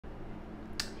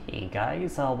Hey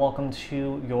guys, welcome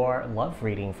to your love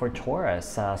reading for Taurus.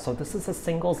 So this is a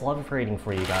singles love reading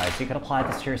for you guys. You can apply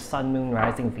this to your Sun, Moon,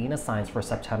 Rising, Venus signs for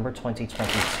September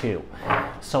 2022.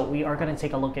 So we are going to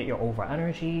take a look at your overall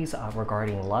energies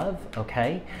regarding love,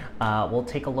 okay? We'll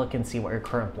take a look and see what your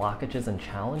current blockages and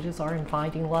challenges are in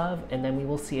finding love, and then we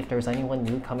will see if there's anyone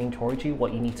new coming towards you,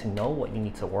 what you need to know, what you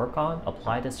need to work on.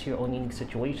 Apply this to your own unique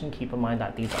situation. Keep in mind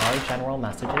that these are general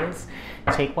messages.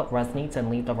 Take what resonates and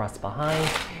leave the rest behind.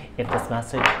 If this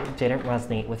message didn't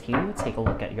resonate with you, take a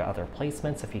look at your other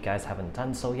placements. If you guys haven't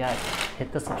done so yet,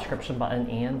 hit the subscription button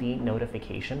and the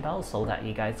notification bell so that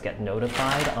you guys get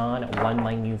notified on when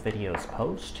my new videos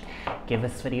post. Give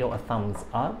this video a thumbs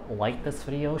up, like this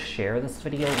video, share this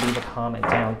video, leave a comment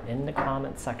down in the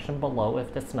comment section below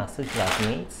if this message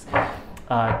resonates.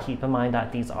 Keep in mind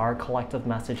that these are collective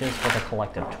messages for the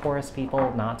collective Taurus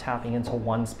people, not tapping into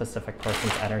one specific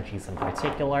person's energies in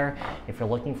particular. If you're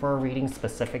looking for a reading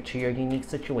specific to your unique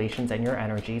situations and your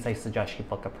energies, I suggest you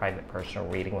book a private personal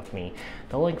reading with me.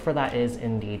 The link for that is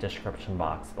in the description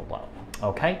box below.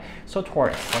 Okay, so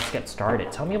Taurus, let's get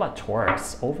started. Tell me about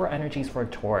Taurus. Over energies for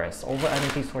Taurus. Over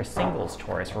energies for singles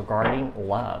Taurus regarding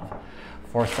love.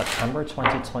 For September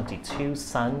 2022,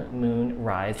 Sun, Moon,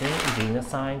 Rising, Venus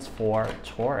signs for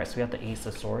Taurus. We have the Ace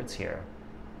of Swords here.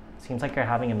 Seems like you're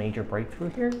having a major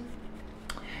breakthrough here.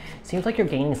 Seems like you're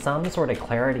gaining some sort of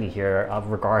clarity here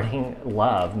regarding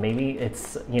love. Maybe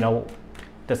it's,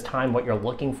 this time what you're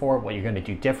looking for, what you're going to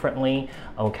do differently,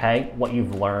 okay? What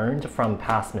you've learned from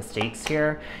past mistakes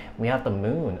here. We have the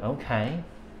Moon, okay?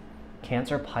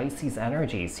 Cancer, Pisces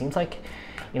energy. Seems like,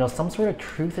 some sort of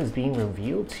truth is being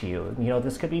revealed to you.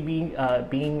 This could be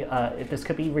this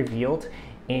could be revealed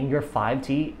in your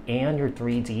 5D and your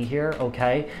 3D here,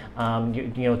 okay?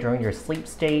 During your sleep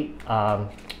state,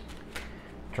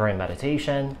 during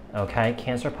meditation, okay?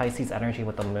 Cancer, Pisces energy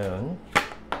with the Moon.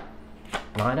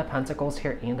 Nine of Pentacles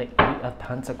here and the Eight of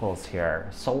Pentacles here.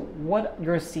 So what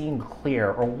you're seeing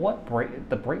clear, or what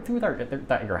the breakthrough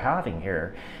that you're having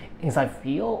here, is I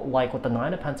feel like with the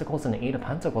Nine of Pentacles and the Eight of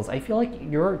Pentacles, I feel like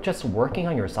you're just working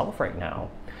on yourself right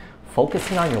now.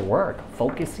 Focusing on your work,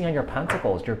 focusing on your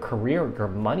pentacles, your career, your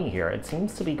money here. It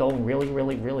seems to be going really,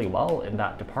 really, really well in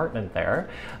that department there.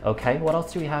 Okay, what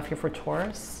else do we have here for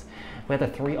Taurus? We have the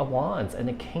Three of Wands and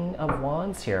the King of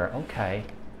Wands here. Okay.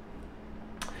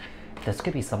 This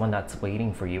could be someone that's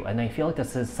waiting for you, and I feel like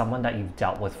this is someone that you've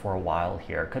dealt with for a while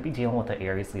here. Could be dealing with the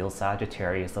Aries, Leo,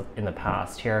 Sagittarius in the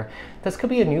past here. This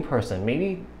could be a new person.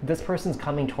 Maybe this person's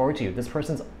coming towards you. This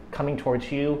person's coming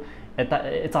towards you.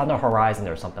 It's on the horizon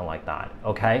or something like that,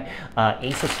 okay?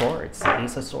 Ace of Swords,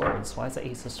 Ace of Swords. Why is the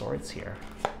Ace of Swords here?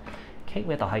 Okay, we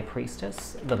have the High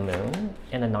Priestess, the Moon,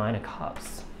 and the Nine of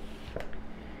Cups.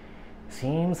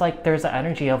 Seems like there's an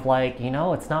energy of like,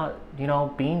 it's not,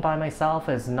 being by myself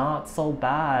is not so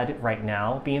bad right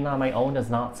now. Being on my own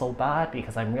is not so bad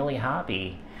because I'm really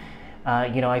happy.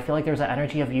 I feel like there's an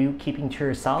energy of you keeping to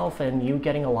yourself and you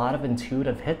getting a lot of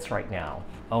intuitive hits right now,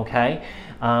 okay?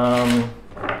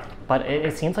 But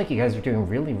it seems like you guys are doing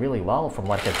really, really well from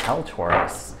what I tell,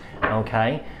 Taurus,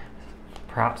 okay?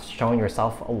 Perhaps showing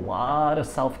yourself a lot of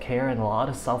self-care and a lot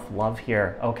of self-love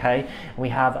here, okay? We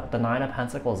have the Nine of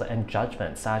Pentacles and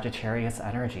Judgment, Sagittarius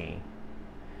energy.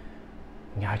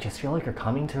 Yeah, I just feel like you're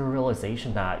coming to a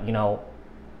realization that,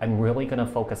 I'm really gonna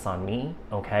focus on me,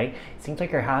 okay? It seems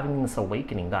like you're having this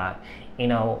awakening that,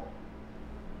 that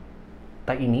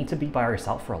you need to be by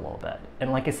yourself for a little bit.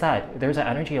 And like I said, there's an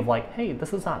energy of like, hey,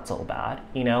 this is not so bad,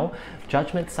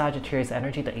 Judgment, Sagittarius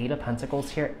energy, the Eight of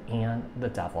Pentacles here, and the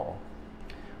Devil.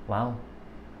 Well,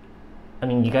 I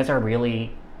mean, you guys are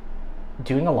really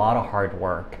doing a lot of hard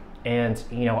work. And,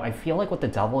 I feel like with the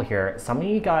Devil here, some of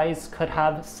you guys could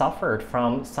have suffered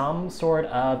from some sort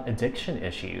of addiction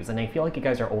issues. And I feel like you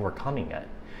guys are overcoming it.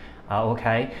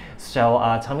 Okay,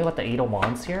 so tell me about the Eight of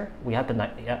Wands here. We have the,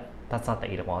 yeah, that's not the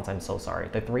Eight of Wands, I'm so sorry.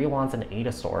 The Three of Wands and the Eight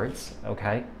of Swords,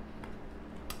 okay.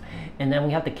 And then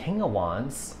we have the King of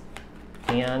Wands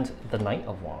and the Knight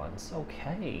of Wands,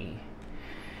 okay.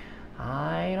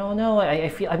 I don't know.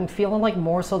 I'm feeling like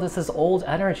more so this is old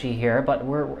energy here, but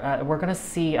we're gonna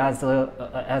see as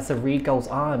the read goes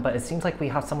on. But it seems like we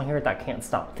have someone here that can't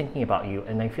stop thinking about you,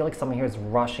 and I feel like someone here is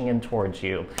rushing in towards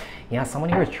you. Yeah, someone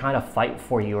here is trying to fight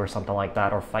for you or something like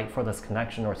that, or fight for this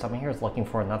connection, or someone here is looking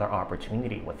for another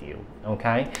opportunity with you.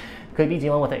 Okay, could be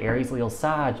dealing with the Aries, Leo,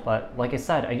 Sag, but like I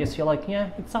said, I just feel like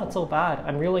it's not so bad.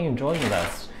 I'm really enjoying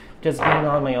this. Just being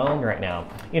on my own right now.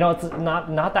 It's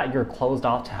not that you're closed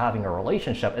off to having a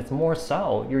relationship. It's more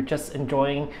so you're just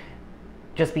enjoying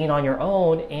just being on your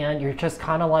own, and you're just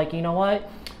kind of like,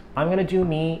 I'm gonna do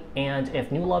me, and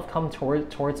if new love comes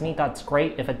towards me, that's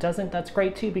great. If it doesn't, that's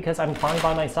great too, because I'm fine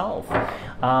by myself.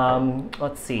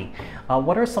 Let's see.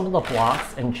 What are some of the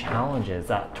blocks and challenges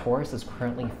that Taurus is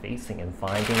currently facing in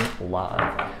finding love?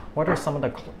 What are some of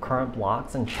the current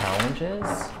blocks and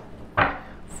challenges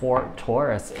for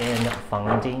Taurus in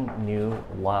finding new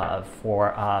love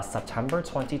for September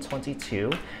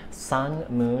 2022, Sun,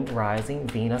 Moon, Rising,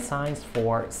 Venus signs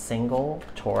for single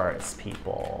Taurus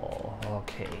people?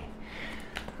 Okay.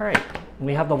 All right,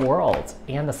 we have the World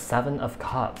and the Seven of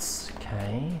Cups,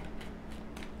 okay?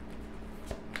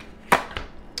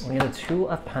 We have the Two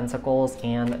of Pentacles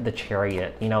and the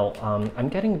Chariot. You know, I'm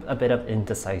getting a bit of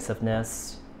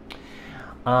indecisiveness.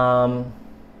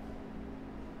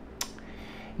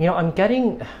 You know, I'm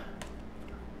getting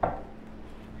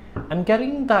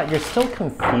that you're still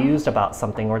confused about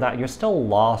something, or that you're still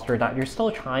lost, or that you're still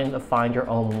trying to find your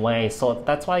own way. So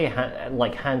that's why,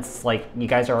 hence, you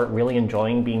guys are really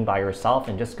enjoying being by yourself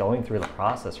and just going through the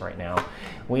process right now.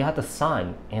 We have the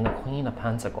Sun and the Queen of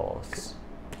Pentacles.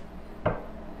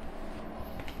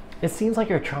 It seems like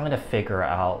you're trying to figure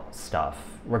out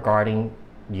stuff regarding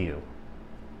you.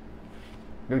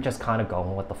 You're just kind of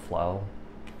going with the flow.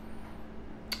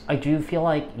 I do feel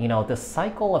like, you know, the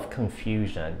cycle of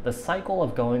confusion, the cycle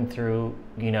of going through,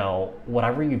 you know,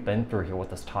 whatever you've been through here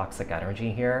with this toxic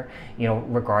energy here, you know,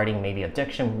 regarding maybe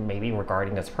addiction, maybe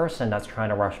regarding this person that's trying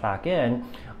to rush back in,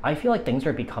 I feel like things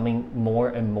are becoming more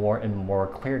and more and more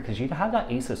clear, because you have that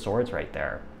Ace of Swords right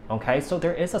there. Okay, so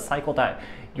there is a cycle that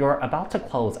you're about to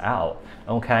close out.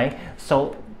 Okay,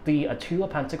 so the Two of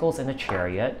Pentacles and the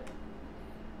Chariot,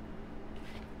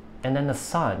 and then the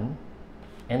Sun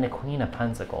and the Queen of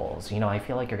Pentacles. You know, I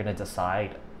feel like you're going to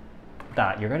decide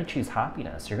that you're going to choose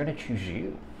happiness. You're going to choose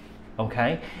you.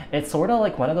 Okay? It's sort of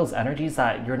like one of those energies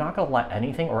that you're not going to let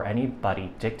anything or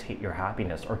anybody dictate your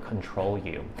happiness or control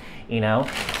you. You know?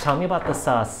 Tell me about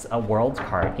this World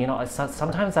card. You know,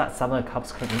 sometimes that Seven of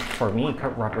Cups could, for me,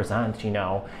 could represent, you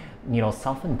know,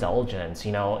 self-indulgence.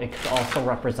 You know, it could also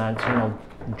represent, you know,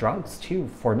 drugs too,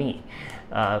 for me.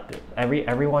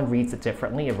 Everyone reads it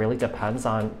differently. It really depends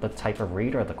on the type of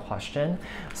read or the question.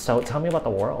 So tell me about the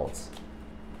World.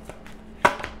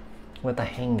 With the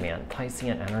Hangman,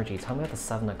 Piscean energy. Tell me about the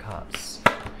Seven of Cups.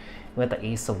 With the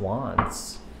Ace of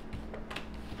Wands.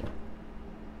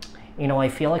 You know, I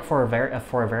feel like for a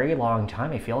very long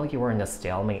time, I feel like you were in this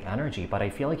stalemate energy, but I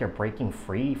feel like you're breaking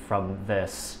free from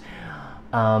this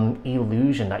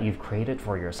illusion that you've created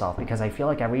for yourself, because I feel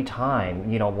like every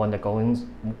time, you know, when the goings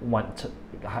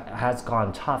has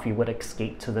gone tough, you would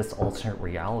escape to this alternate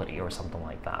reality or something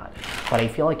like that. But I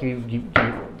feel like you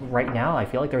right now, I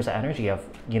feel like there's an energy of,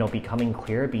 you know, becoming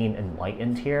clear, being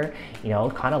enlightened here, you know,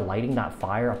 kind of lighting that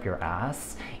fire up your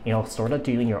ass, you know, sort of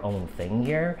doing your own thing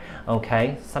here.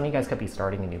 Okay, some of you guys could be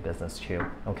starting a new business too.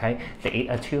 Okay,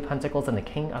 the Two of Pentacles and the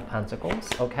King of Pentacles.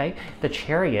 Okay, the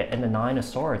Chariot and the Nine of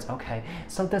Swords. Okay,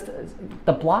 so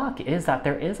the block is that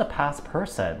there is a past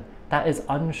person that is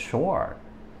unsure,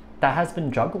 that has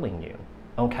been juggling you.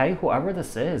 Okay, whoever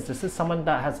this is someone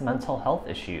that has mental health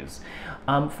issues.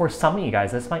 For some of you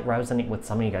guys, this might resonate with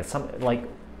some of you guys. Some, like,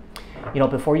 you know,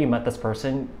 before you met this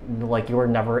person, like, you were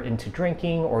never into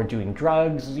drinking or doing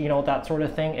drugs, you know, that sort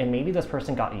of thing, and maybe this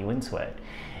person got you into it.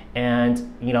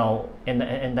 And, you know, and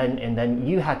then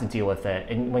you had to deal with it.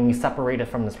 And when you separated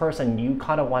from this person, you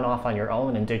kind of went off on your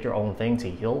own and did your own thing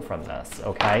to heal from this,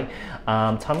 okay?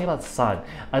 Tell me about the Sun.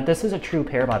 This is a true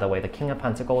pair, by the way, the King of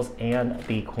Pentacles and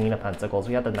the Queen of Pentacles.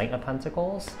 We have the Knight of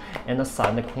Pentacles and the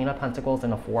Sun, the Queen of Pentacles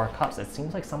and the Four of Cups. It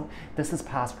seems like this is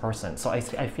past person. So I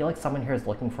feel like someone here is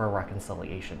looking for a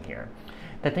reconciliation here.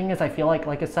 The thing is, I feel like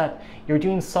I said, you're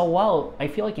doing so well, I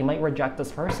feel like you might reject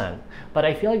this person. But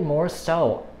I feel like more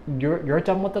so, you're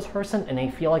done with this person, and I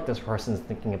feel like this person's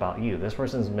thinking about you. This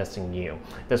person's missing you.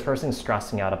 This person's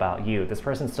stressing out about you. This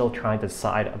person's still trying to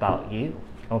decide about you.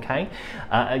 Okay,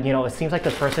 you know, it seems like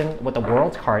this person with the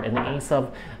World card and the Ace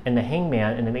of, and the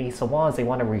Hangman and the Ace of Wands, they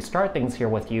want to restart things here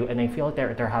with you, and they feel like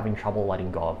they're having trouble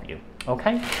letting go of you.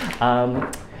 Okay.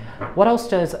 What else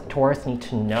does Taurus need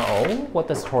to know? What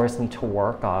does Taurus need to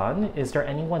work on? Is there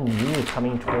anyone new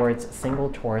coming towards single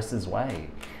Taurus's way?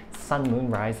 Sun, Moon,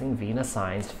 Rising, Venus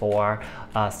signs for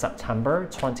September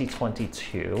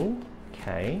 2022.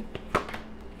 Okay.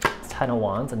 Ten of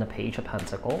Wands and the Page of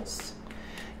Pentacles.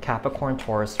 Capricorn,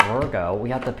 Taurus, Virgo. We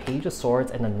have the Page of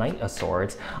Swords and the Knight of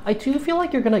Swords. I do feel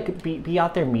like you're gonna be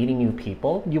out there meeting new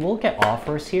people. You will get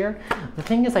offers here. The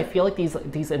thing is, I feel like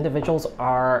these individuals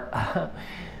are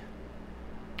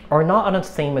not on the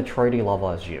same maturity level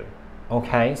as you.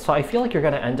 Okay, so I feel like you're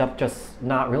gonna end up just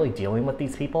not really dealing with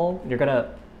these people. You're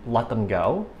gonna let them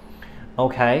go.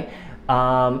 Okay,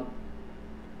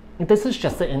 This is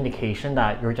just an indication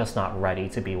that you're just not ready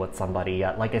to be with somebody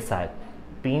yet. Like I said,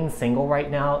 being single right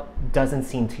now doesn't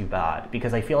seem too bad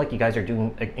because I feel like you guys are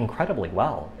doing incredibly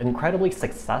well, incredibly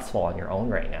successful on your own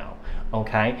right now,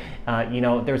 okay? You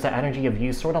know, there's an energy of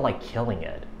you sort of like killing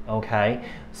it, okay?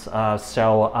 We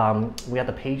have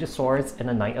the Page of Swords and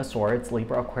the Knight of Swords,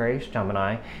 Libra, Aquarius,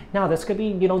 Gemini. Now, this could be,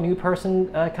 you know, new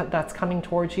person that's coming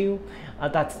towards you.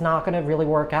 That's not going to really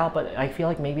work out, but I feel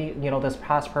like maybe, you know, this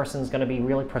past person is going to be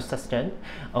really persistent,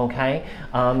 okay?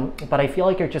 But I feel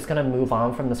like you're just going to move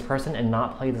on from this person and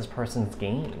not play this person's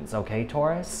games, okay,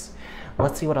 Taurus?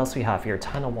 Let's see what else we have here.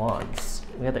 10 of Wands.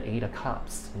 We have the 8 of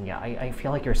Cups. Yeah, I feel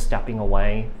like you're stepping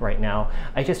away right now.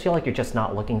 I just feel like you're just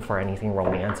not looking for anything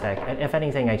romantic. And if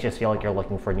anything, I just feel like you're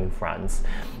looking for new friends.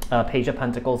 Page of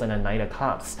Pentacles and a Knight of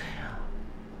Cups.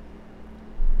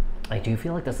 I do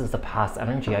feel like this is the past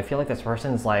energy. I feel like this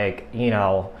person's like, you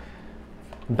know,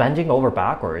 bending over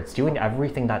backwards, doing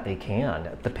everything that they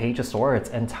can. The Page of Swords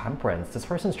and Temperance. This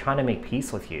person's trying to make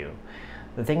peace with you.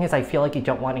 The thing is, I feel like you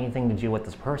don't want anything to do with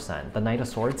this person. The Knight of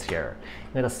Swords here.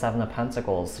 You have the 7 of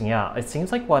Pentacles. Yeah, it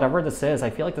seems like whatever this is, I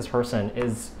feel like this person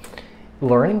is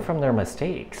learning from their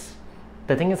mistakes.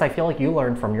 The thing is, I feel like you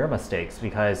learn from your mistakes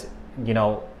because, you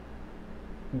know,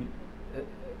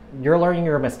 you're learning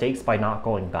your mistakes by not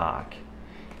going back.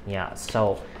 Yeah,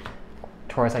 so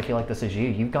Taurus, I feel like this is you.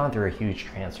 You've gone through a huge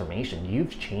transformation.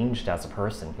 You've changed as a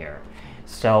person here.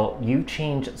 So you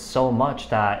changed so much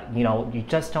that, you know, you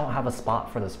just don't have a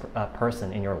spot for this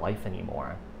person in your life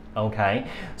anymore. Okay?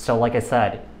 So like I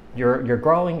said, you're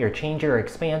growing, you're changing, you're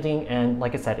expanding, and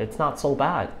like I said, it's not so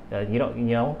bad. You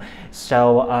know.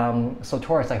 So so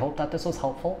Taurus, I hope that this was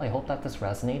helpful. I hope that this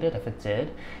resonated. If it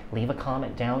did, leave a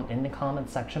comment down in the comment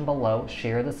section below.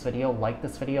 Share this video, like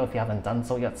this video if you haven't done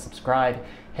so yet. Subscribe,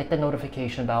 hit the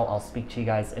notification bell. I'll speak to you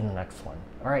guys in the next one.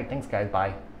 All right, thanks guys.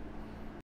 Bye.